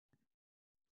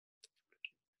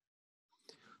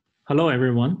Hello,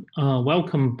 everyone.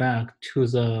 Welcome back to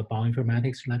the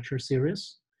bioinformatics lecture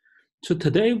series. So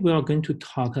today we are going to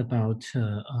talk about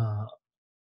an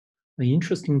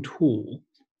interesting tool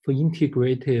for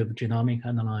integrative genomic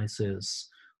analysis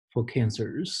for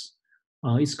cancers.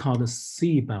 It's called the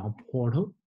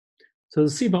CBioportal. So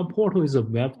the CBioportal is a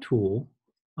web tool.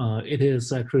 It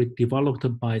is actually developed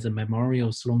by the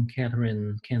Memorial Sloan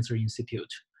Kettering Cancer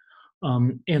Institute.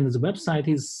 And the website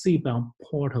is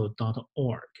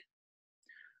cbioportal.org.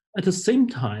 At the same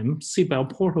time,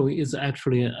 CBioportal is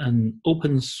actually an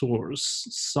open source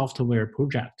software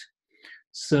project.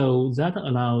 So that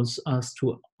allows us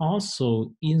to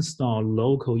also install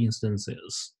local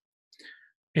instances.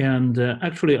 And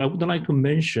actually, I would like to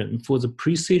mention for the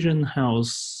Precision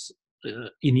Health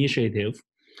initiative,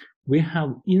 we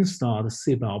have installed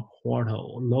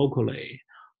CBioportal locally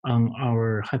on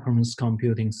our high-performance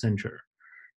computing center.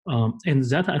 And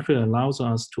that actually allows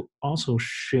us to also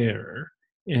share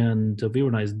and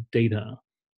visualize data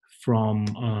from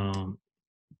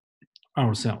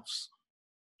ourselves.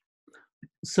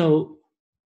 So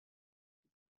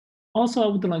also I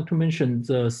would like to mention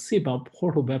the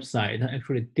CBioportal website.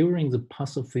 Actually, during the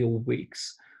past few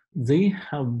weeks, they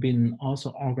have been also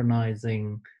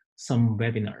organizing some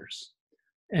webinars.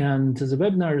 And the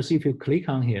webinars, if you click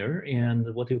on here,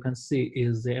 and what you can see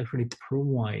is they actually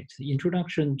provide the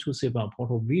introduction to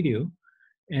CBioportal video,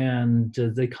 and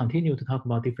they continue to talk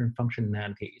about different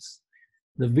functionalities.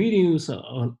 The videos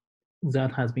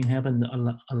that has been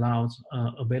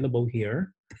available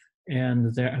here,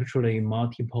 and there are actually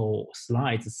multiple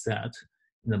slides set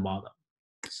in the bottom.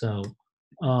 So,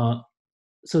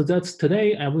 so that's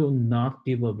today. I will not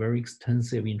give a very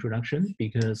extensive introduction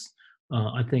because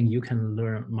I think you can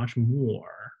learn much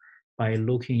more by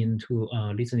looking into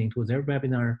listening to their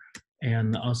webinar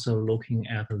and also looking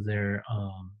at their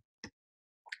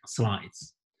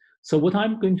slides. So what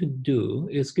I'm going to do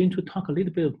is going to talk a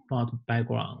little bit about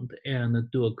background and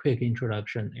do a quick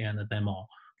introduction and a demo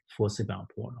for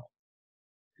CBioportal.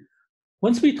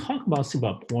 Once we talk about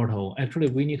CBioportal, actually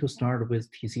we need to start with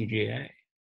TCGA.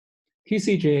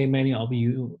 TCGA, many of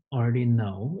you already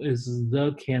know, is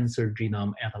the Cancer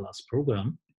Genome Atlas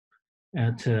program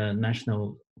at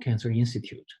National Cancer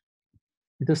Institute.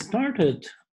 It started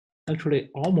actually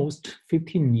almost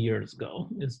 15 years ago.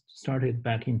 It started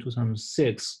back in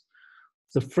 2006.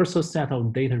 The first set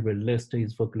of data released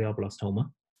is for glioblastoma.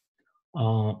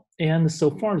 And so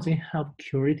far they have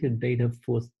curated data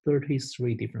for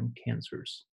 33 different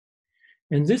cancers.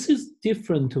 And this is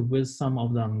different with some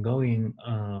of the ongoing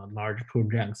large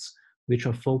projects which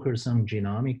are focused on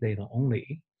genomic data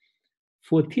only.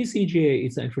 For TCGA,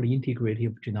 it's actually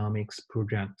integrative genomics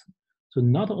project. So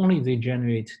not only they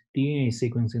generate DNA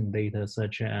sequencing data,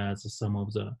 such as some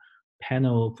of the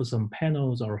panel, for some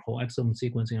panels or whole exome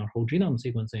sequencing or whole genome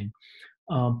sequencing,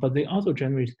 but they also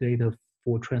generate data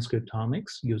for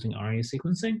transcriptomics using RNA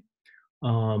sequencing,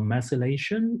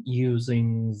 methylation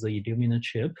using the Illumina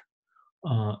chip,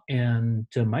 and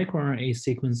microRNA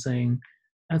sequencing.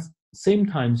 At the same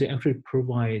time, they actually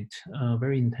provide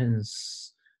very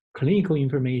intense clinical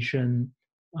information,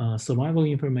 survival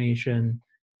information,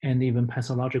 and even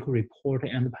pathological report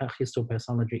and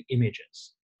histopathology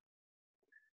images.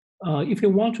 If you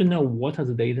want to know what are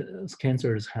the data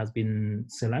cancers has been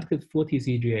selected for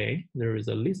TCGA, there is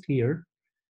a list here.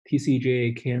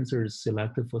 TCGA cancers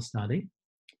selected for study.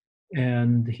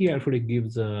 And he actually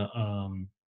gives a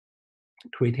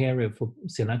criteria for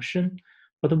selection.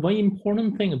 But one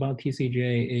important thing about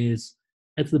TCGA is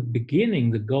at the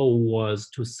beginning, the goal was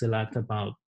to select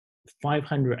about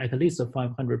 500, at least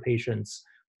 500 patients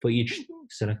for each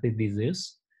selected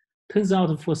disease. Turns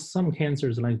out for some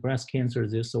cancers like breast cancer,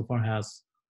 this so far has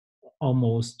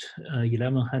almost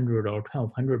 1,100 or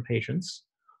 1,200 patients.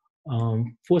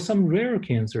 For some rare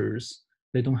cancers,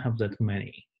 they don't have that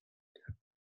many.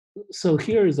 So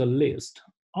here is a list.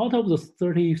 Out of the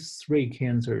 33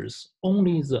 cancers,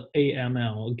 only the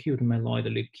AML, acute myeloid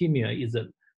leukemia, is a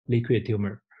liquid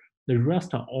tumor. The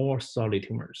rest are all solid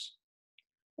tumors.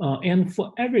 And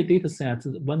for every data set,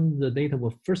 when the data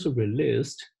were first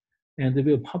released, and they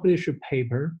will publish a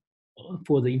paper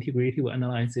for the integrative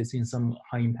analysis in some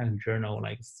high-impact journal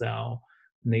like Cell,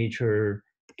 Nature,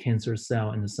 Cancer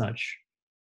Cell, and such.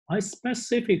 I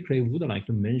specifically would like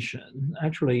to mention,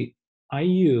 actually,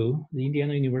 IU, the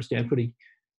Indiana University, actually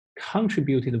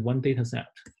contributed one data set,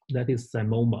 that is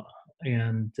thymoma.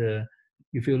 And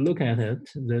if you look at it,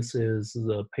 this is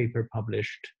the paper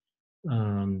published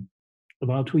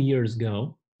about 2 years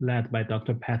ago, led by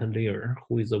Dr. Pat Lear,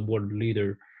 who is a world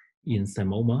leader in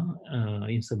thymoma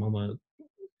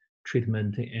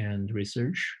treatment and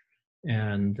research.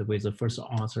 and with the first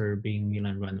author being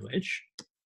Milan Ranovich.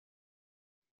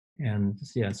 And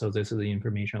yeah, so this is the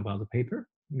information about the paper,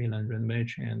 Milan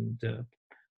Ranovich and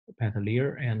Pat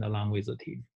Lear, and along with the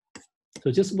team.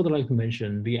 So just would like to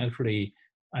mention, we actually,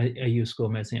 IU School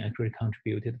of Medicine actually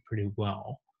contributed pretty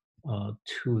well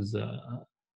to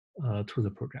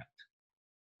the project.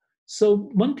 So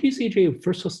when TCGA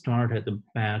first started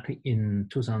back in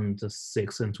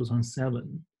 2006 and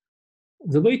 2007,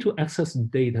 the way to access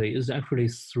data is actually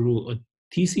through a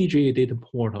TCGA data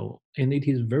portal, and it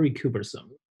is very cumbersome.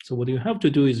 So what you have to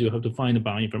do is you have to find a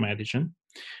bioinformatician,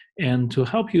 and to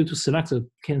help you to select the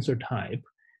cancer type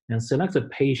and select the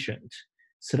patient,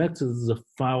 select the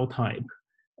file type.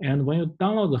 And when you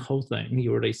download the whole thing,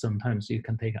 usually sometimes it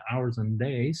can take hours and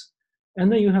days.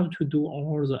 And then you have to do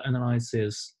all the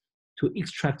analysis to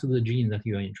extract the gene that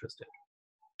you are interested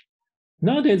in.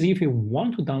 Nowadays, if you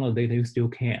want to download data, you still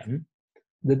can.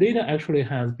 The data actually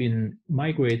has been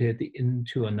migrated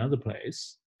into another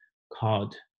place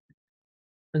called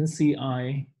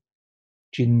NCI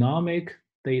Genomic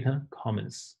Data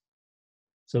Commons,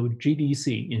 so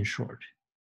GDC in short.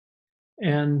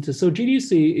 And so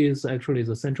GDC is actually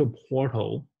the central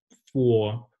portal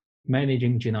for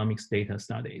managing genomics data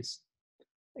studies.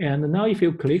 And now if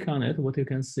you click on it, what you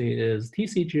can see is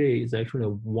TCGA is actually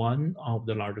one of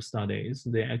the largest studies.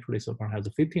 They actually so far has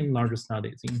 15 largest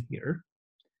studies in here.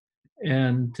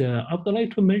 And I would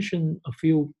like to mention a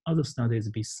few other studies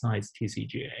besides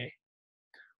TCGA.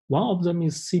 One of them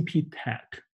is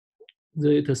CP-TEC.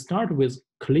 It starts with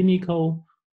clinical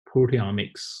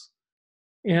proteomics.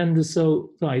 And so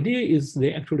the idea is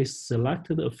they actually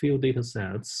selected a few data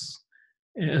sets,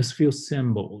 a few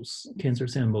samples, cancer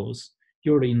samples,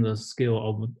 usually in the scale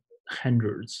of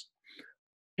hundreds,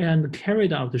 and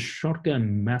carried out the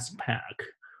shotgun mass spec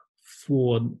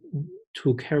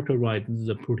to characterize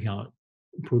the proteome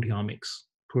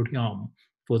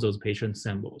for those patient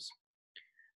samples.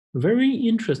 Very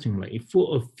interestingly,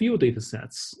 for a few data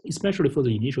sets, especially for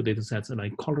the initial data sets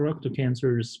like colorectal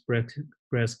cancers,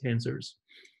 breast cancers,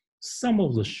 some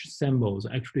of the samples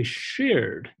actually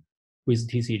shared with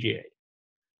TCGA.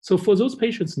 So for those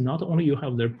patients, not only you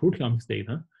have their proteomics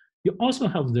data, you also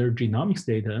have their genomics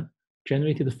data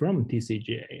generated from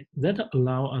TCGA that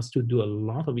allow us to do a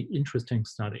lot of interesting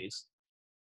studies.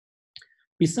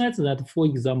 Besides that, for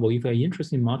example, if you're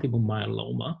interested in multiple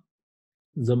myeloma,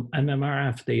 the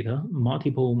MMRF data,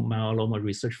 Multiple Myeloma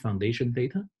Research Foundation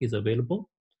data, is available.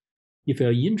 If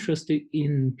you're interested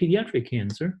in pediatric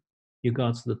cancer, you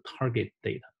got the target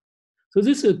data. So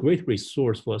this is a great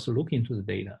resource for us to look into the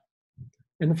data.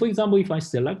 And for example, if I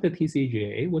select the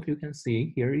TCGA, what you can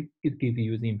see here, it gives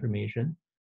you the information.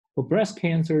 For breast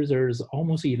cancer, there's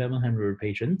almost 1,100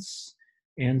 patients,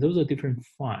 and those are different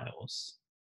files.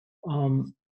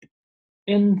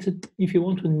 And if you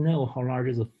want to know how large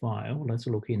is the file, let's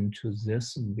look into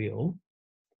this view.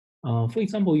 For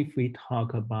example, if we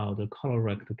talk about the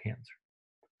colorectal cancer.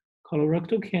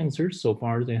 Colorectal cancer, so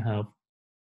far they have,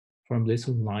 from this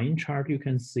line chart you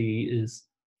can see, is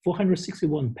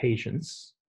 461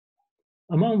 patients,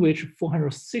 among which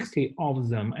 460 of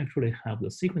them actually have the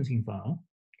sequencing file,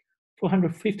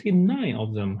 459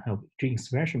 of them have gene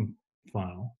expression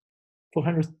file,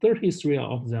 433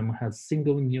 of them have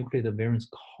single nucleotide variants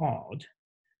code.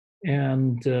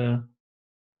 And then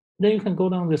you can go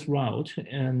down this route,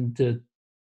 and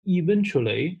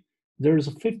eventually there's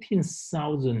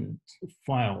 15,000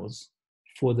 files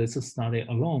for this study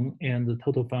alone, and the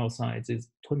total file size is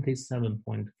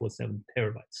 27.47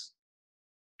 terabytes.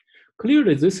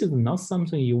 Clearly, this is not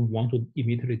something you want to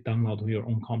immediately download to your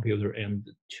own computer and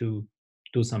to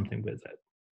do something with it.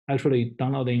 Actually,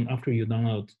 downloading, after you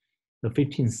download the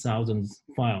 15,000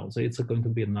 files, it's going to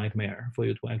be a nightmare for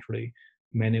you to actually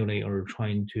manually or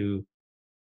trying to,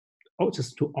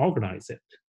 just to organize it.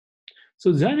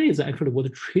 So that is actually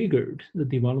what triggered the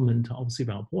development of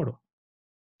CBioportal.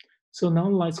 So now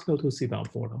let's go to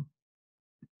CBioportal.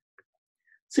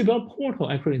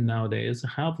 CBioportal actually nowadays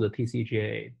have the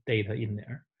TCGA data in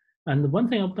there. And one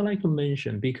thing I would like to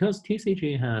mention, because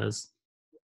TCGA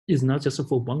is not just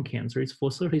for one cancer, it's for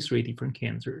 33 different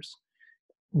cancers.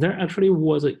 There actually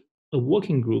was a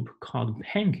working group called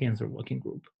Pan-Cancer Working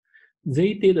Group.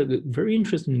 They did a very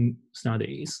interesting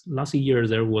studies. Last year,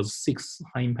 there was 10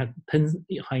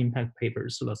 high-impact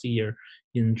papers last year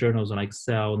in journals like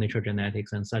Cell, Nature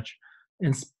Genetics, and such,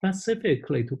 and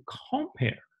specifically to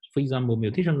compare, for example,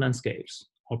 mutation landscapes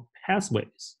or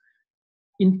pathways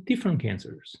in different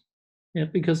cancers. Yeah,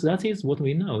 because that is what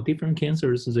we know. Different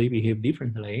cancers, they behave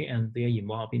differently, and they are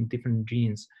involved in different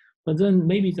genes. But then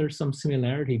maybe there's some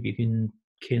similarity between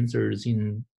cancers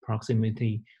in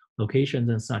proximity locations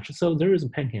and such. So there is a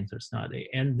pan-cancer study,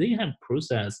 and they have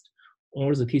processed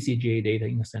all the TCGA data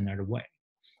in a standard way.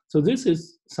 So this is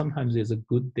sometimes is a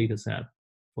good data set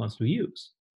for us to use.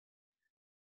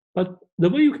 But the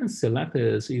way you can select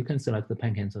is you can select the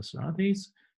pan-cancer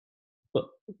studies, but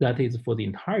that is for the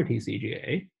entire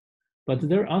TCGA. But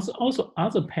there are also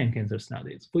other pan-cancer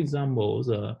studies. For example,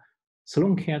 the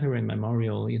Sloan Kettering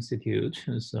Memorial Institute,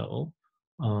 so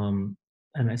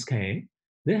MSK,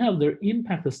 they have their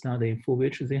impact study for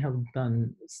which they have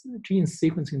done gene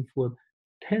sequencing for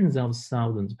tens of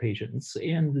thousands of patients,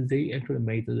 and they actually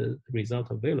made the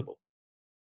result available.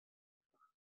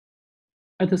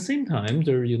 At the same time,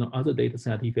 there are other data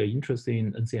set. If you're interested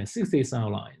in NCI60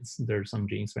 cell lines, there's some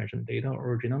gene expression data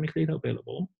or genomic data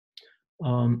available.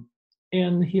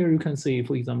 And here you can see,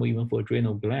 for example, even for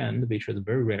adrenal gland, which is a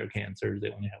very rare cancer, they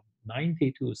only have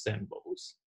 92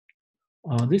 samples.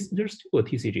 There's still a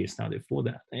TCG study for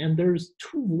that, and there's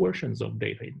 2 versions of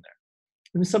data in there.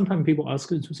 And sometimes people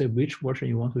ask you to say which version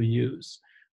you want to use.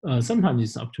 Sometimes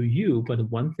it's up to you, but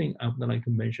one thing I would like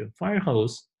to mention,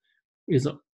 Firehose is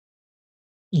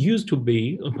used to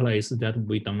be a place that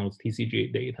we download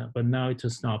TCG data, but now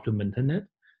it's stopped to maintain it.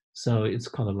 So it's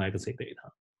called legacy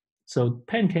data. So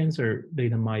pan-cancer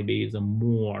data might be the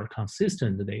more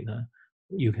consistent data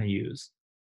you can use.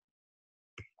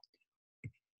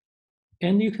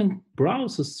 And you can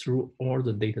browse through all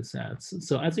the data sets.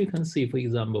 So as you can see, for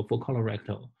example, for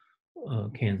colorectal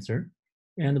cancer,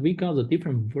 and we got the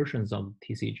different versions of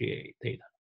TCGA data.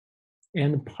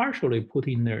 And partially put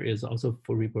in there is also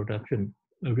for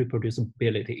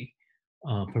reproducibility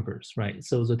purpose, right?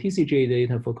 So the TCGA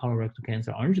data for colorectal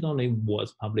cancer originally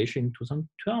was published in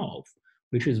 2012,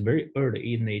 which is very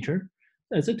early in nature.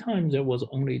 At the time, there was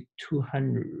only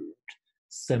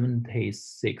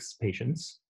 276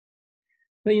 patients.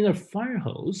 But in the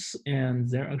Firehose, and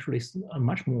there are actually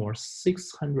much more,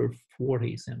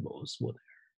 640 samples were there.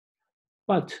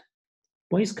 But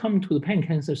when it's come to the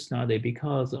pan-cancer study,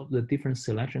 because of the different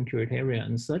selection criteria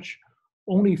and such,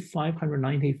 only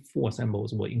 594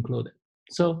 samples were included.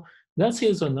 So that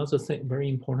is another thing, very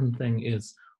important thing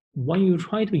is when you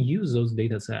try to use those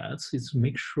data sets, is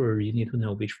make sure you need to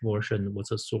know which version was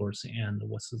the source and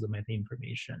what's the meta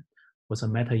information, what's the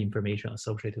meta information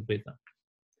associated with them.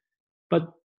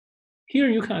 But here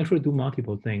you can actually do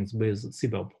multiple things with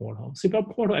CBioportal.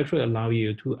 CBioportal actually allow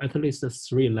you to at least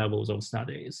 3 levels of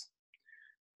studies.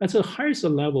 At the highest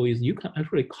level is you can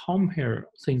actually compare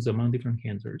things among different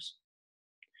cancers.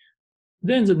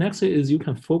 Then the next is you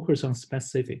can focus on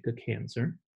specific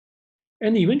cancer.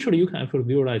 And eventually you can actually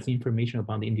visualize information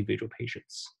about the individual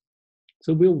patients.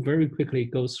 So we'll very quickly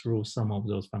go through some of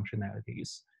those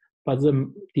functionalities. But the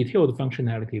detailed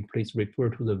functionality, please refer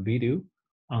to the video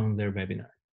on their webinar.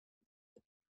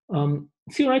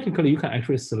 Theoretically, you can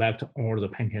actually select all the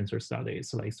pan-cancer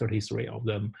studies, like 33 of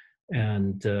them,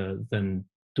 and then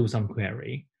do some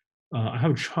query. I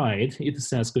have tried. It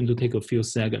says it's going to take a few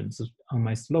seconds. On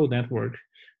my slow network,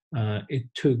 it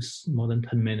took more than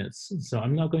 10 minutes. So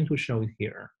I'm not going to show it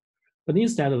here. But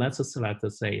instead, let's select,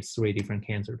 say, 3 different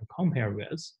cancers to compare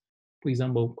with. For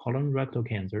example, colorectal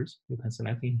cancers, you can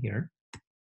select in here.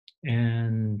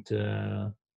 And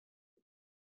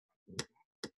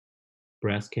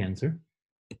breast cancer,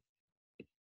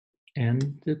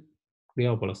 and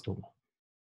glioblastoma.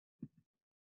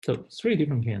 So 3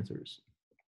 different cancers.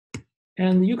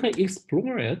 And you can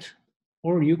explore it,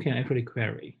 or you can actually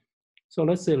query. So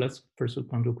let's say, let's first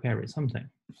want to query something.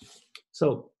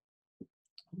 So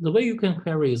the way you can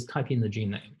query is type in the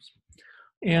gene names.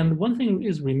 And one thing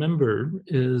is remember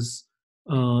is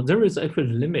there is actually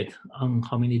a limit on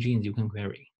how many genes you can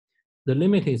query. The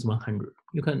limit is 100.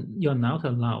 You're not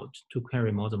allowed to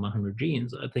query more than 100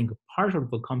 genes. I think partially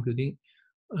for computing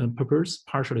purpose,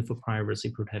 partially for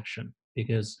privacy protection,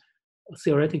 because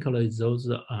theoretically those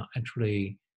are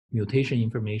actually mutation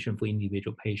information for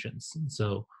individual patients.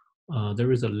 So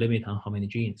there is a limit on how many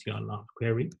genes you are allowed to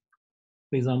query.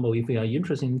 For example, if you are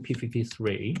interested in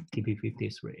P53,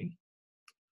 TP53,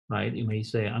 right? You may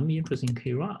say, I'm interested in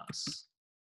KRAS.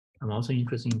 I'm also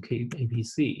interested in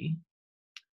KAPC.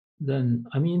 Then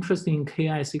I'm interested in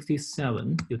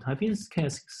Ki67. You type in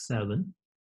Ki67,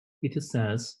 it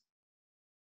says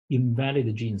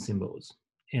invalid gene symbols,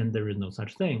 and there is no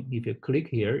such thing. If you click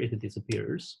here, it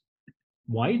disappears.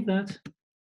 Why is that?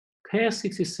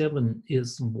 Ki67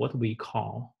 is what we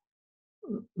call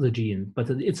the gene, but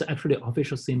its actually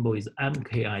official symbol is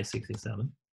MKI67.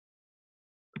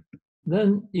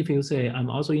 Then if you say, I'm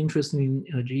also interested in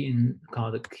a gene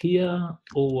called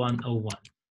KIA0101.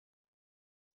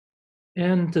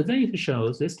 And then it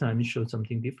shows, this time it shows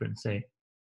something different, say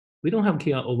We don't have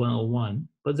KIR0101,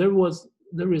 but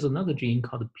there is another gene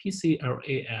called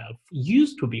PCLAF,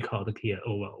 used to be called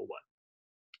KIR0101.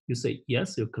 You say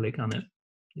yes, you click on it,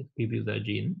 it gives you that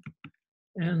gene.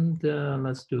 And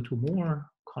let's do two more,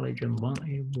 collagen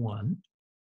 1A1,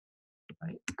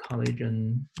 right?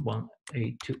 Collagen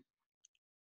 1A2.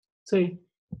 Say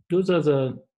those are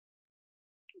the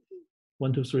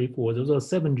 1, 2, 3, 4, those are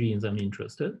 7 genes I'm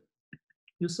interested.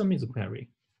 You submit the query.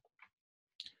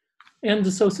 And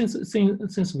so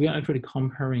since we are actually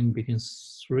comparing between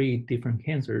 3 different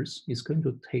cancers, it's going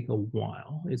to take a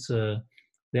while.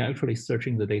 They're actually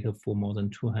searching the data for more than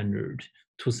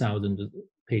 2,000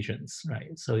 patients,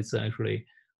 right? So it's actually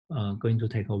going to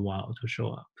take a while to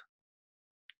show up.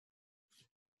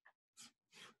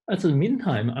 At the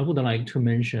meantime, I would like to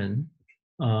mention,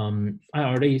 I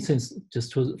already, since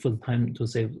just for the time to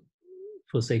save,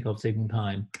 for sake of saving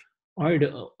time, I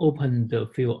already opened a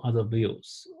few other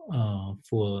views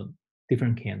for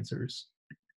different cancers.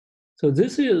 So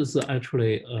this is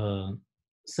actually a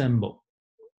sample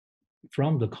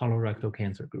from the colorectal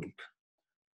cancer group.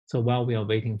 So while we are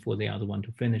waiting for the other one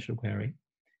to finish the query,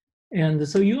 and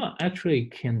so you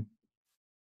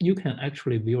can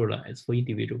actually visualize for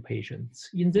individual patients.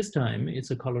 In this time,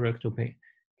 it's a colorectal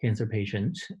cancer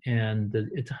patient, and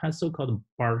it has so-called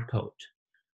barcode.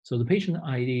 So the patient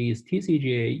ID is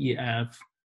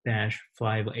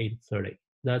TCGA-EF-5830.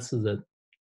 That's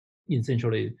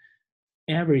essentially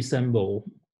every sample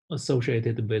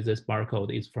associated with this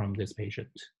barcode is from this patient.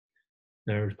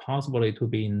 There's possibility to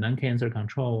be non-cancer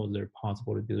control, there's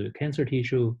possibility to be cancer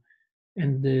tissue,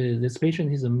 and this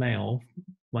patient is a male,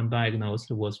 when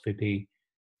diagnosed was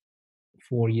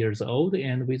 54 years old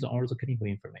and with all the clinical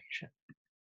information.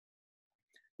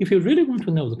 If you really want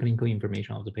to know the clinical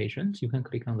information of the patient, you can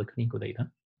click on the clinical data.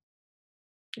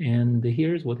 And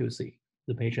here's what you see.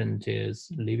 The patient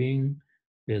is living,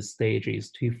 his stage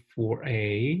is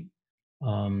T4A,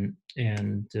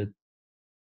 and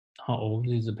how old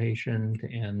is the patient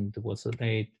and what's the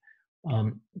date.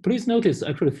 Please notice,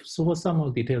 actually, for some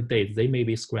of detailed dates, they may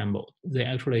be scrambled. They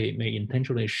actually may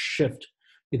intentionally shift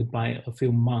it by a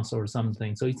few months or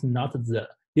something. So it's not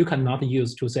you cannot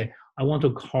use to say, I want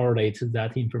to correlate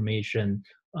that information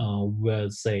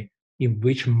with, say, in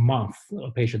which month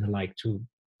a patient like to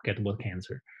get what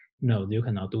cancer. No, you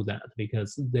cannot do that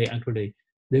because they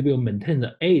will maintain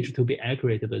the age to be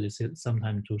accurate, but it's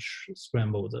sometimes to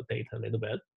scramble the data a little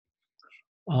bit.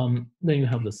 Then you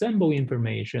have the sample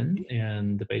information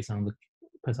and based on the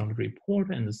pathology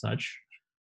report and such.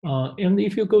 And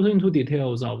if you go into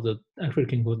details of the actual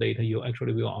clinical data, you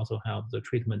actually will also have the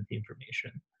treatment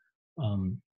information.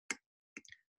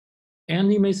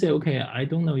 And you may say, okay, I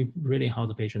don't know really how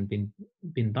the patient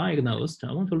been diagnosed.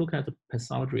 I want to look at the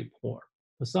pathology report.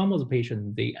 For some of the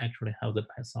patients, they actually have the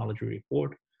pathology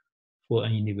report for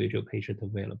an individual patient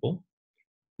available.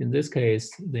 In this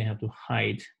case, they have to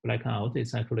hide, black out.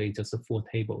 It's actually just 4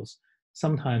 tables.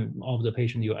 Sometimes of the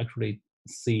patient, you actually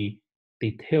see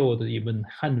detailed, even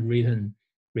handwritten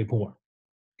report.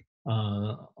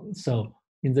 So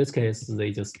in this case,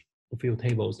 they just a few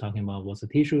tables talking about what's the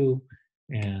tissue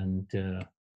and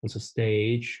what's the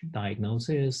stage,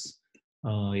 diagnosis,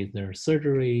 is there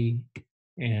surgery,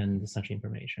 and such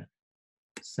information.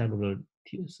 The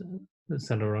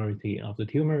cellularity of the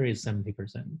tumor is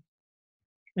 70%.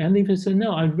 And if you say,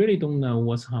 no, I really don't know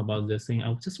what's about this thing,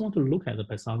 I just want to look at the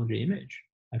pathology image.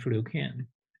 Actually, you can.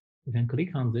 You can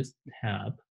click on this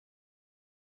tab.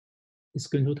 It's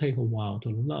going to take a while to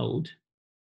load.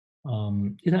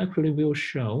 It actually will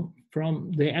show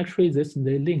from, they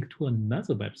link to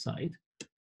another website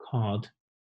called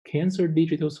Cancer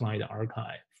Digital Slide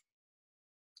Archive.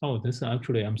 Oh, this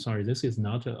actually, I'm sorry, this is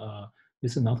not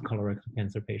colorectal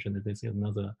cancer patient. This is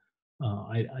another,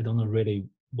 I don't know really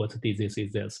what disease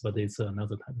is this, but it's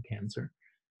another type of cancer.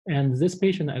 And this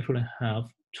patient actually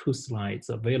have 2 slides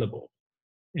available.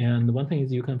 And one thing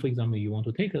is you can, for example, you want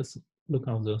to take a look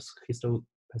at the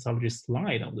histopathology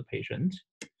slide of the patient.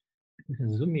 You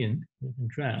can zoom in, you can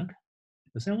drag.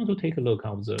 Because I want to take a look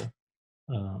of the,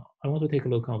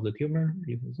 tumor.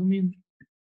 You can zoom in,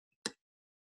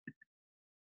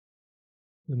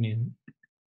 zoom in,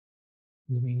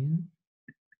 zoom in,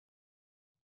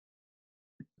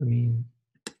 zoom in,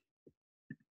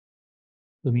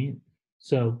 zoom in.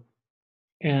 So,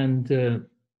 and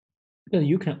then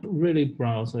you can really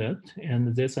browse it,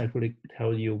 and this actually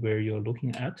tells you where you're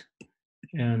looking at.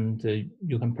 And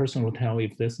you can personally tell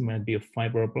if this might be a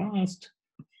fibroblast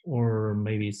or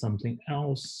maybe something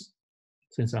else.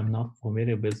 Since I'm not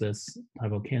familiar with this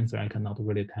type of cancer, I cannot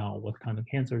really tell what kind of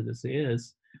cancer this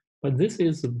is. But this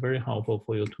is very helpful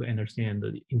for you to understand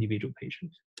the individual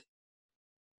patient.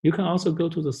 You can also go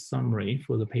to the summary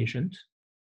for the patient.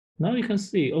 Now you can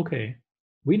see, okay,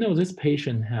 we know this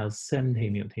patient has 70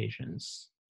 mutations.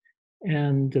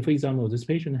 And for example, this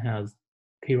patient has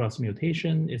KRAS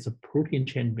mutation, it's a protein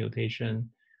change mutation.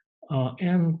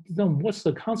 And then what's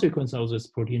the consequence of this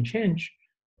protein change?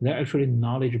 There are actually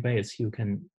knowledge base you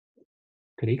can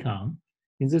click on.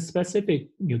 In this specific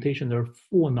mutation, there are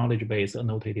 4 knowledge base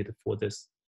annotated for this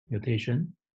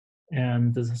mutation.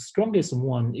 And the strongest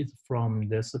one is from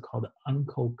this called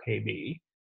UNCLE-KB.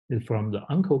 It's from the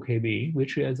UNCLE-KB,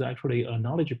 which is actually a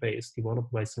knowledge base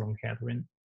developed by Sloan Kettering.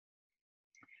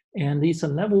 And it's a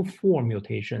level 4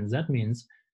 mutation. That means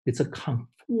it's a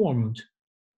confirmed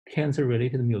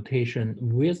cancer-related mutation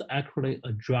with actually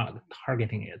a drug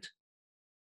targeting it.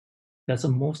 That's the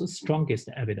most strongest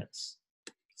evidence.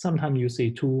 Sometimes you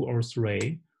see 2 or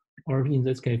 3, or in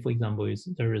this case, for example,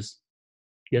 there is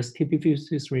yes,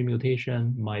 TP53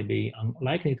 mutation might be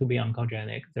likely to be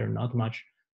oncogenic. There's not much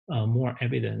more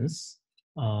evidence.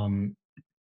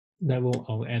 Level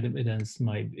of evidence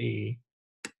might be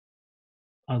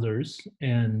others,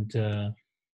 and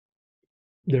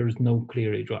there is no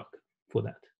clear drug for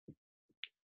that.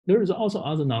 There is also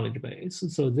other knowledge base.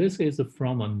 So this is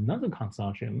from another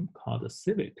consortium called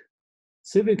CIVIC.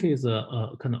 CIVIC is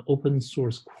a kind of open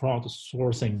source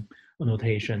crowdsourcing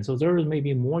annotation. So there may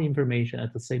be more information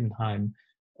at the same time.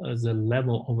 The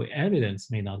level of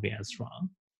evidence may not be as strong.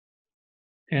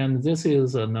 And this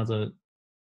is another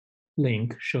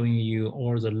link showing you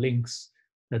all the links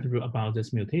that are about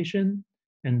this mutation.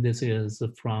 And this is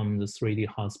from the 3D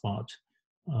hotspot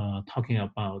talking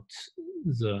about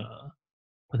the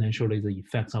potentially the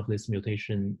effects of this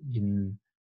mutation in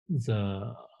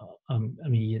the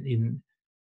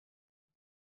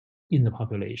in the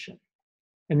population.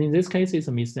 And in this case, it's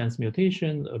a missense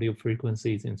mutation. Allele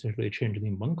frequency is essentially changed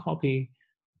in one copy,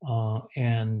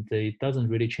 and it doesn't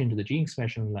really change the gene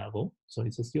expression level, so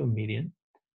it's still median.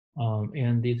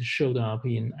 And it showed up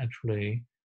in actually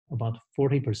about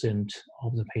 40%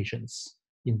 of the patients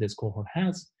in this cohort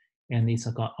has, and it's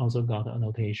also got a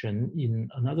notation in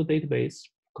another database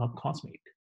called Cosmic.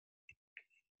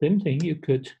 Same thing, you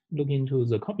could look into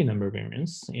the copy number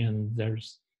variance, and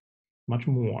there's much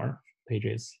more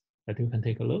pages that you can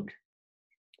take a look.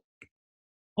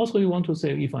 Also, you want to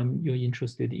say if you're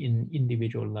interested in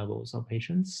individual levels of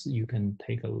patients, you can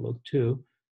take a look too.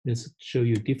 This show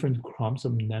you different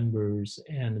chromosome numbers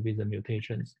and with the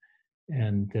mutations,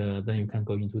 and then you can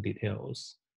go into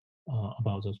details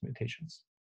about those mutations.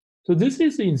 So this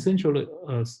is essentially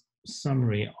a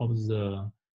summary of the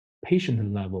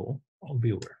patient level of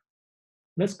viewer.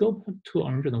 Let's go back to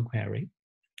original query.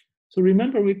 So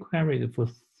remember we queried for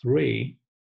 3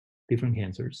 different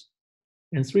cancers.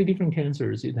 And 3 different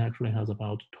cancers, it actually has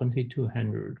about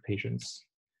 2,200 patients.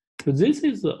 So this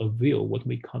is a view, what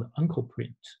we call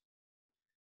UNCLE-print.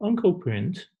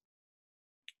 UNCLE-print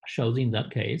shows in that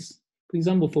case, for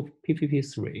example, for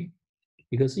P53,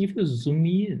 because if you zoom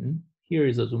in, here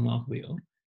is a zoom out view.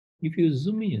 If you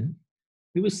zoom in,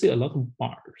 you will see a lot of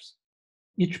bars.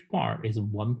 Each bar is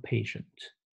 1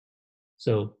 patient.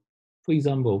 So for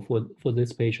example, for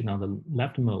this patient on the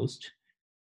leftmost,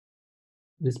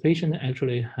 this patient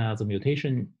actually has a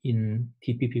mutation in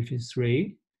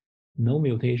TP53, no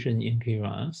mutation in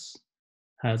KRAS,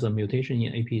 has a mutation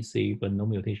in APC, but no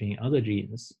mutation in other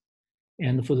genes.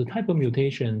 And for the type of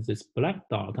mutation, this black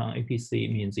dot on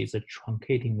APC means it's a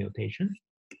truncating mutation.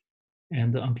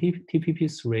 And on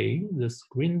TPP3, this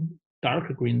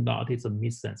dark green dot is a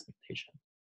missense mutation.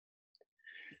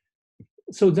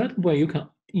 So that way you can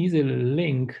easily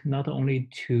link not only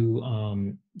to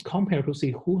compare to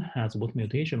see who has what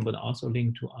mutation, but also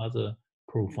link to other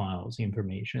profiles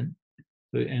information.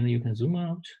 So, and you can zoom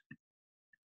out.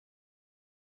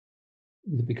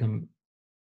 It become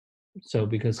so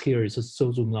because here it's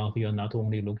so zoomed out, you're not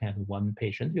only looking at 1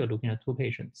 patient, you're looking at 2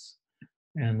 patients.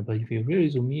 But if you really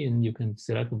zoom in, you can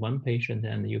select 1 patient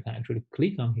and you can actually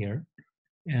click on here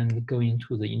and go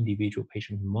into the individual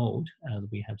patient mode as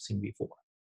we have seen before.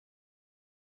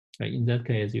 In that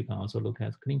case, you can also look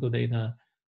at clinical data,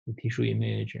 the tissue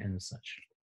image, and such.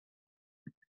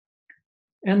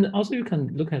 And also you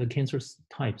can look at the cancer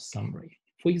type summary.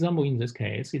 For example, in this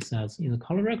case, it says in the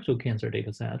colorectal cancer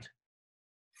dataset,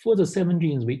 for the 7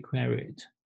 genes we queried,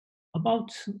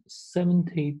 about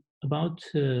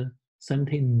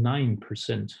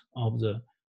 79% of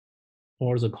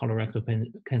all the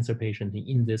colorectal cancer patients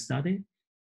in this study,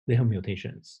 they have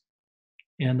mutations.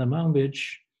 And among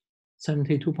which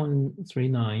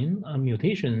 72.39 are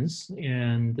mutations,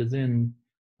 and then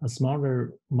a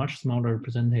much smaller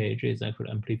percentage is actually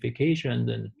amplification,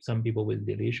 and some people with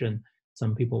deletion,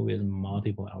 some people with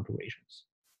multiple alterations.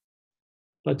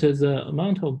 But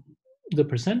the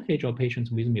percentage of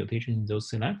patients with mutation in those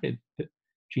selected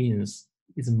genes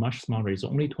is much smaller. It's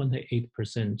only 28%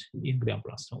 in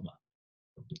glioblastoma.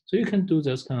 So you can do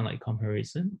this kind of like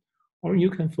comparison, or you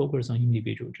can focus on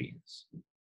individual genes.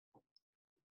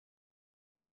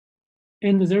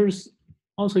 And there's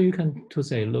also, you can to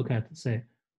say, look at, say,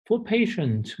 for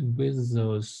patients with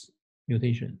those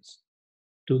mutations,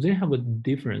 do they have a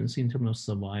difference in terms of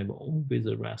survival with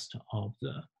the rest of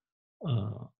the,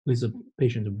 with the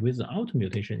patient without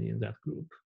mutation in that group?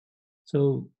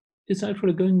 So it's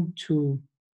actually going to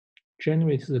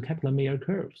generate the Kaplan-Meier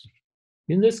curves.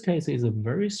 In this case, it's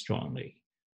very strongly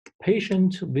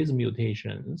patient with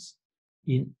mutations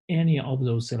in any of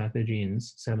those selected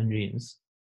genes, 7 genes,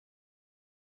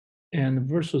 and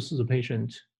versus the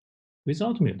patient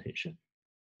without mutation.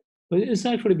 But it's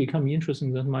actually become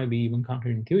interesting. That might be even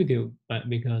counterintuitive, but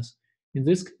because in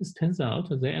this case, it turns out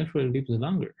they actually live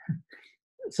longer.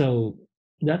 So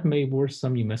that may worth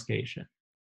some investigation.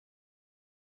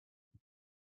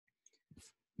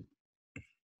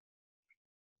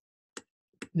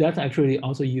 That actually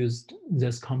also used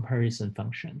this comparison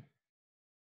function.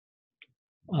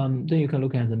 Then you can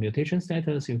look at the mutation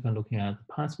status, you can look at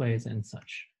pathways and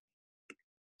such.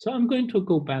 So I'm going to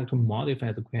go back to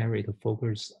modify the query to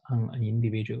focus on an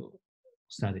individual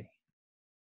study.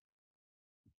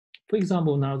 For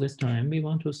example, now this time we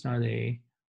want to study,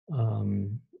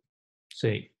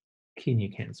 say, kidney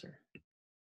cancer.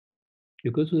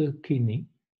 You go to the kidney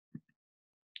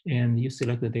and you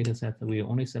select the data set. We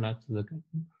only select the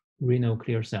renal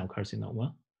clear cell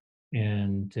carcinoma.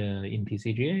 And in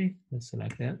TCGA, let's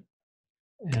select that.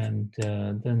 And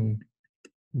then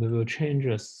we will change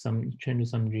some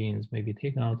genes, maybe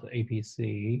take out the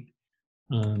APC.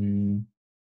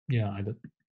 Yeah,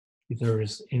 if there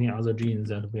is any other genes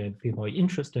that people are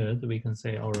interested, we can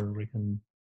say, or we can,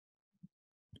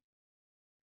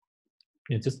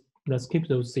 yeah, just let's keep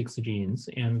those 6 genes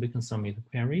and we can submit a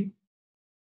query.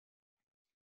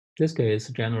 This case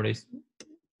generally,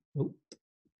 oh,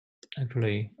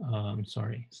 actually,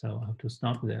 sorry. So I have to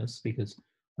stop this because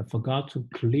I forgot to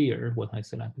clear what I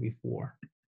selected before.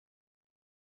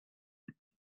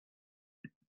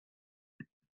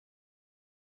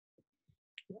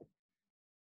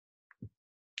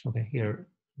 Okay, here,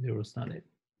 0 started,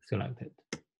 selected.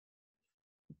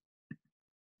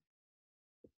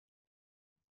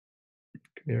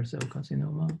 Clear cell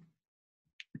carcinoma.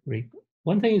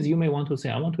 One thing is you may want to say,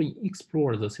 I want to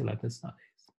explore the selected studies.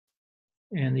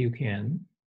 And you can,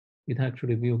 it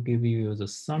actually will give you the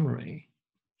summary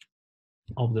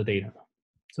of the data.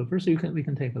 So first we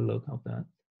can take a look at that.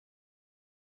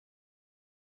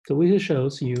 So it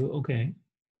shows you, okay,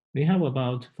 we have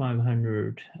about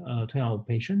 512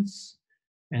 patients,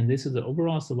 and this is the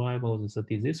overall survival, this is a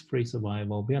disease-free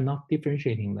survival. We are not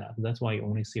differentiating that. That's why you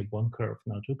only see 1 curve,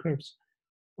 not 2 curves.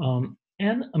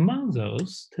 And among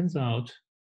those, turns out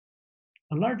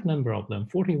a large number of them,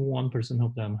 41%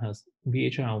 of them has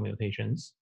VHL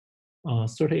mutations,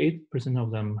 38%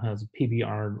 of them has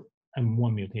PBRM1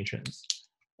 mutations.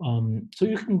 So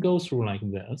you can go through like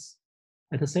this.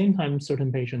 At the same time,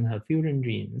 certain patients have fusion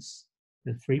genes.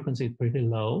 The frequency is pretty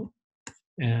low,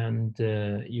 and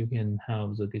you can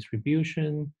have the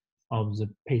distribution of the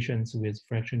patients with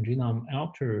fraction genome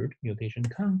altered mutation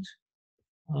count,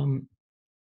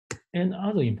 and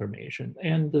other information.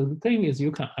 And the thing is,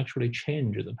 you can actually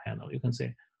change the panel. You can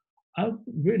say, I'm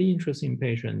really interested in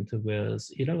patient with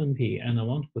 11p, and I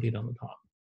want to put it on the top.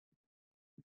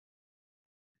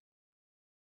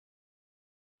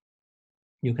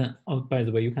 You can, oh, by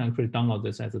the way, you can actually download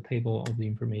this as a table of the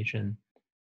information,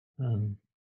 and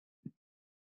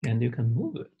you can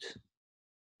move it.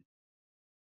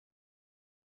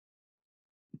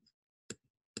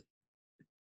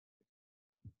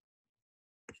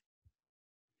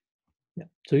 Yeah,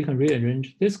 so you can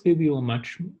rearrange. This gives you a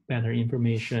much better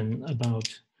information about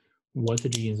what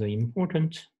genes are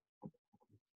important,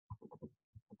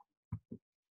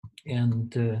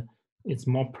 and it's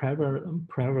more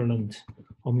prevalent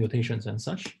of mutations and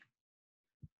such.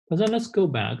 But then let's go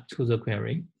back to the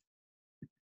query.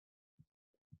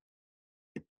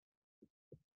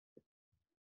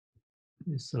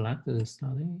 We select the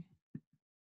study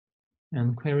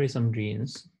and query some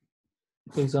genes.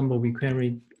 For example, we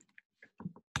queried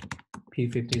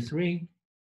P53,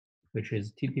 which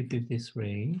is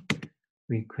TP53.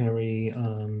 We query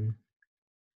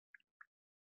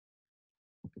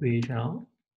VHL,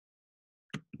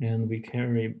 and we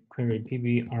query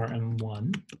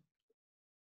PBRM1.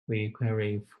 We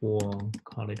query for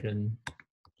collagen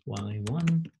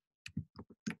Y1,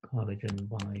 collagen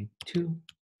Y2.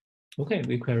 Okay,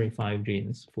 we query 5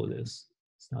 genes for this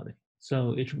study.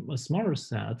 So it's a smaller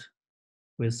set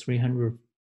with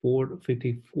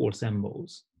 354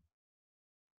 samples.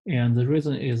 And the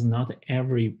reason is not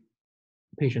every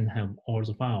patient have all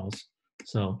the files.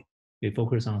 So we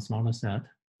focus on a smaller set.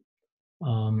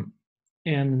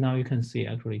 And now you can see,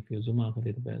 actually, if you zoom out a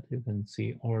little bit, you can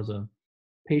see all the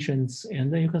patients,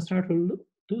 and then you can start to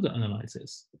do the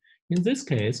analysis. In this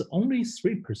case, only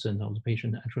 3% of the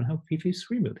patients actually have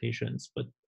p53 mutations, but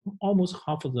almost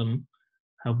half of them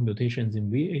have mutations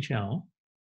in VHL.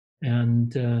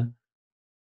 And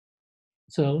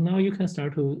so now you can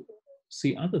start to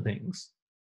see other things.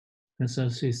 And so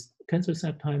this cancer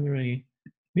subprimary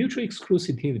mutual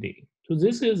exclusivity. So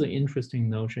this is an interesting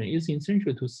notion. It's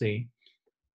essential to say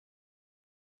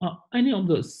any of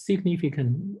the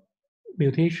significant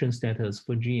mutation status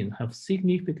for genes have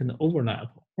significant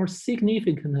overlap or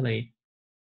significantly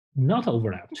not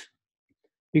overlapped.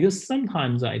 Because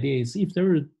sometimes the idea is if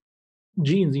there are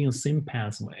genes in the same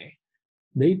pathway,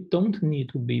 they don't need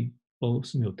to be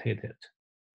both mutated.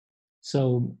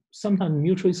 So sometimes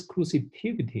mutual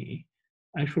exclusivity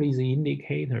actually is an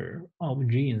indicator of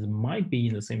genes might be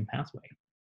in the same pathway.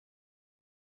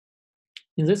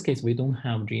 In this case, we don't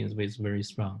have genes with very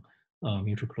strong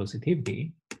mutual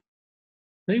exclusivity.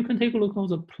 Then you can take a look at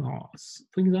the plots.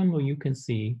 For example, you can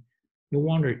see, you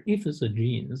wonder if it's the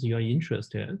genes you are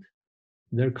interested,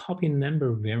 their copy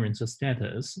number variance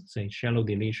status, say shallow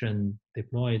deletion,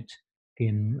 diploid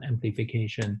gain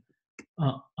amplification,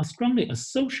 are strongly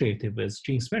associated with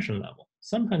gene expression level.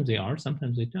 Sometimes they are,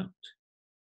 sometimes they don't.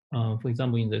 For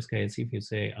example, in this case, if you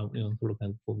say, I want to look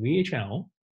at for VHL,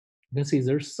 you can see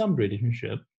there's some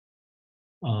relationship.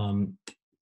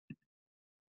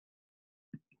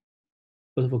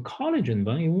 But for collagen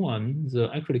 1A1, the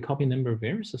actually copy number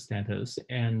variance status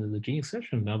and the gene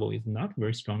expression level is not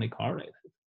very strongly correlated.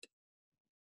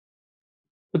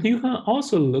 But you can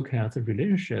also look at the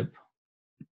relationship,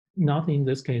 not in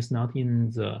this case, not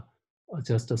in the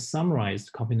just a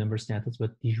summarized copy number status,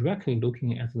 but directly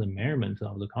looking at the measurement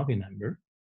of the copy number.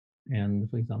 And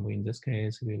for example, in this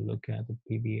case, we look at the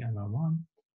PBMR1.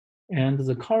 And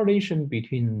the correlation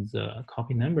between the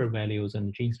copy number values and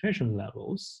the gene expression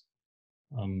levels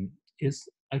is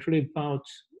actually about,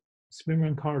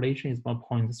 Spearman correlation is about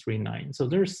 0.39. So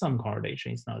there's some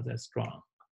correlation, it's not that strong.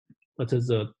 But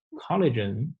the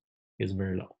collagen is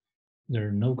very low.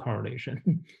 There's no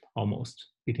correlation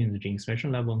almost between the gene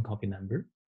expression level and copy number.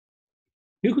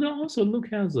 You could also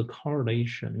look at the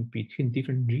correlation between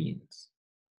different genes.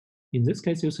 In this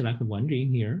case, you select one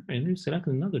gene here and you select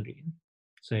another gene,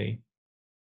 say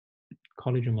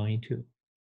collagen 1A2.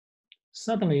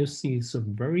 Suddenly you see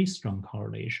some very strong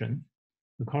correlation.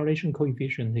 The correlation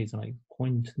coefficient is like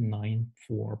 0.94,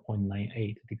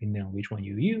 0.98, depending on which one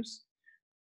you use.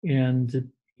 And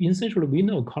essentially, we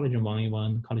know collagen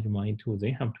 1A1, collagen 1A2,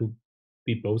 they have to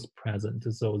be both present.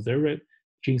 So their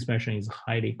gene expression is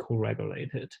highly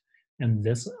co-regulated. And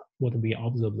that's what we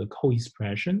observe, the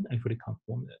co-expression actually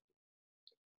conformed.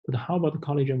 But how about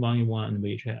collagen 1A1 and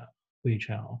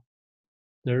VHL?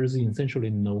 There is essentially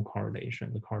no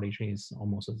correlation. The correlation is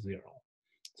almost zero.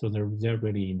 So they're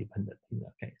really independent in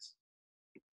that case.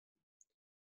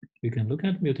 We can look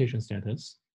at mutation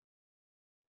status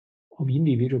of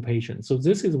individual patients. So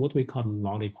this is what we call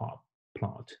lollipop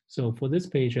plot. So for this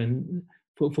patient,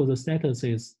 for the status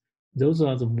is, those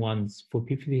are the ones for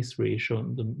p53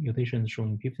 showing the mutations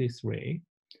showing p53.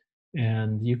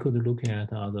 And you could look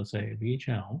at other, say,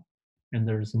 VHL, and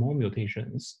there's more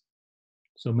mutations.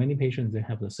 So many patients, they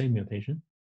have the same mutation.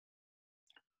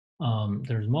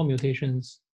 There's more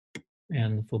mutations,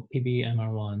 and for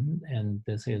PBMR1, and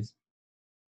this is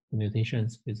the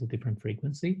mutations with a different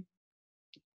frequency.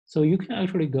 So you can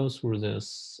actually go through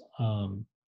this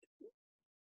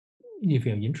if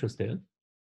you're interested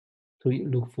to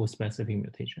look for specific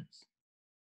mutations.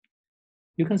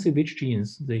 You can see which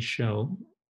genes they show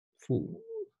for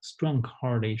strong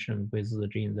correlation with the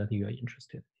gene that you are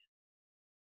interested in.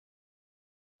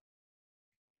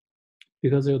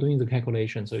 Because you're doing the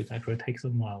calculation, so it actually takes a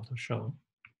while to show.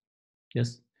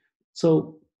 Yes.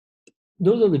 So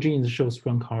those are the genes that show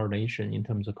strong correlation in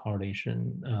terms of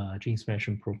correlation gene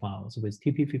expression profiles with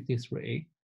TP53.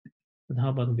 But how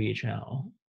about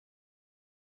VHL?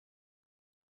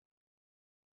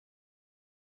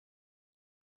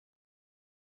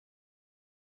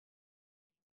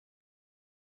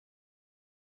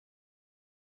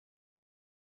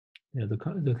 Yeah,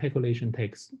 the calculation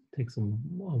takes a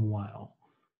while.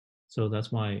 So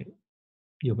that's why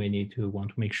you may need to want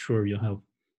to make sure you have,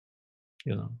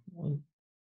 you know, a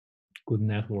good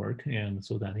network, and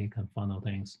so that you can find out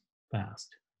things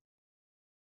fast.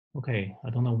 Okay, I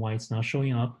don't know why it's not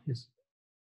showing up.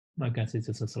 I guess it's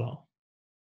just slow.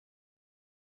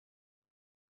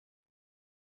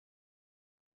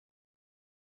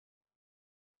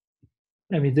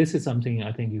 I mean, this is something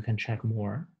I think you can check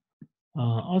more.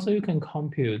 Also, you can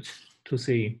compute to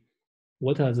see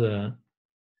what are the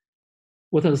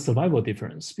survival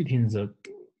difference between the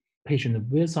patient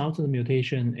without the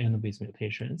mutation and with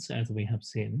mutations, as we have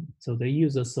seen. So they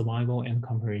use the survival and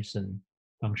comparison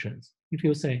functions. If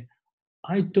you say,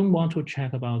 I don't want to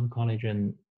check about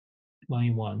collagen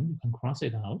 1E1, you can cross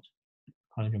it out.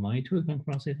 Collagen 1E2, you can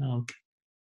cross it out.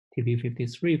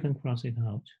 TP53, you can cross it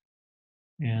out.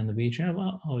 And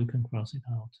VHF, oh, you can cross it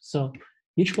out. So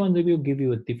each one they will give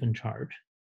you a different chart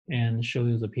and show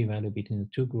you the p-value between the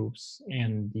two groups,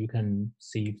 and you can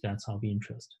see if that's of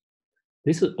interest.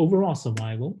 This is overall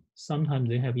survival. Sometimes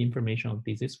they have information of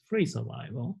disease-free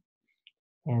survival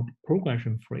or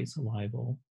progression-free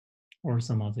survival or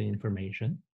some other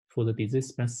information. For the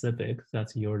disease-specific,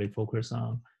 that's usually focused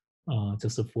on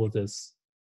just for this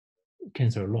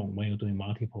cancer alone when you're doing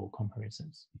multiple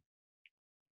comparisons.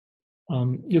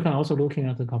 You can also looking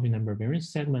at the copy number variant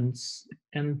segments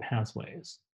and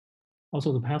pathways.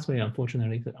 Also, the pathway,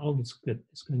 unfortunately, oh, it's good.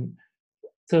 It's good.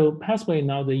 So pathway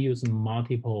now they use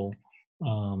multiple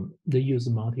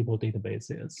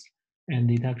databases,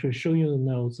 and it actually show you the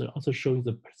nodes. Also show you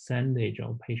the percentage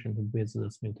of patients with these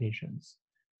mutations.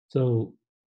 So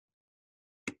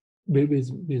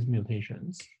with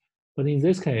mutations, but in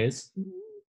this case,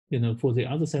 you know, for the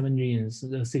other 7 genes,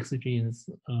 the 6 genes,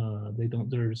 they don't.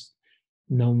 There's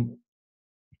no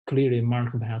clearly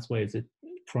marked pathways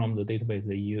from the database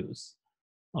they use.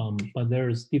 But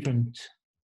there's different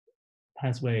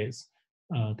pathways,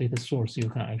 data source you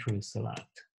can actually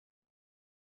select.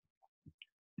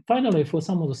 Finally, for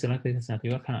some of the select data set,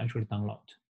 you can actually download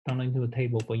into a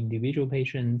table for individual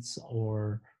patients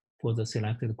or for the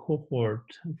selected cohort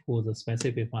for the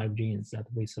specific 5 genes that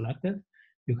we selected,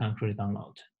 you can actually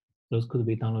download. Those could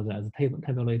be downloaded as a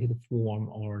tabulated form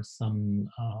or some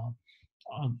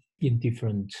in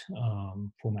different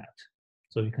format.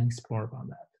 So you can explore about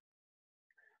that.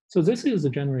 So this is the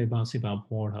generally about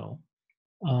CBioportal.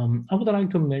 I would like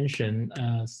to mention,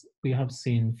 as we have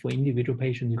seen for individual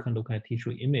patients, you can look at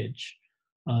tissue image.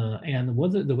 And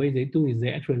what the way they do is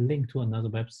they actually link to another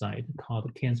website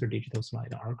called Cancer Digital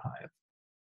Slide Archive,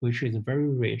 which is very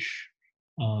rich.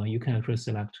 You can actually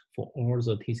select for all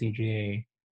the TCGA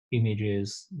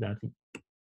images that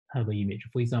have an image.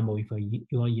 For example, if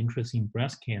you are interested in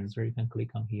breast cancer, you can click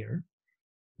on here.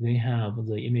 They have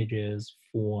the images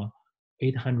for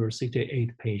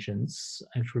 868 patients.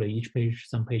 Actually, each page,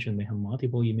 some patient may have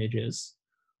multiple images.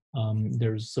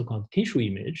 There's so-called tissue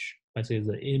image. I say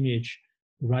the image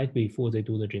right before they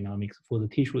do the genomics for the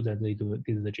tissue that they do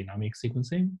the genomic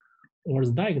sequencing, or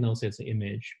the diagnosis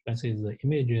image. I say the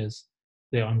images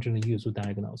they are actually used to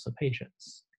diagnose the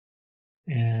patients.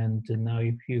 And now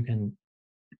if you can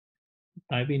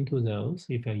dive into those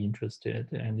if you're interested,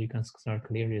 and you can start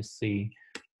clearly see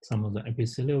some of the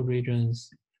epithelial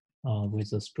regions with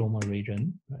the stroma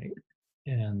region, right?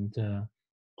 And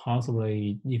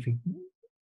possibly if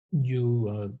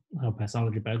you have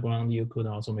pathology background, you could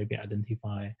also maybe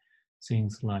identify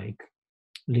things like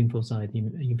lymphocyte,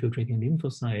 infiltrating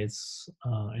lymphocytes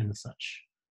and such.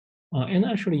 And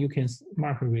actually you can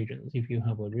mark regions. If you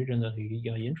have a region that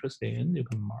you're interested in, you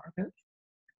can mark it.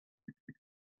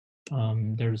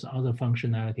 There's other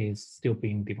functionalities still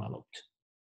being developed.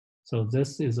 So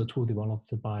this is a tool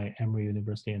developed by Emory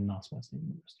University and Northwestern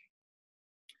University.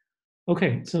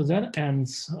 Okay, so that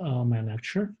ends my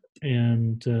lecture.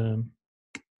 And I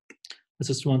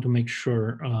just want to make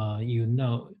sure you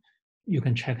know you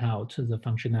can check out the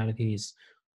functionalities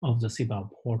of the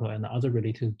CBioportal and other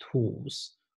related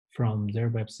tools from their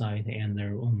website and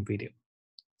their own video.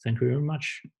 Thank you very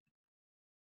much.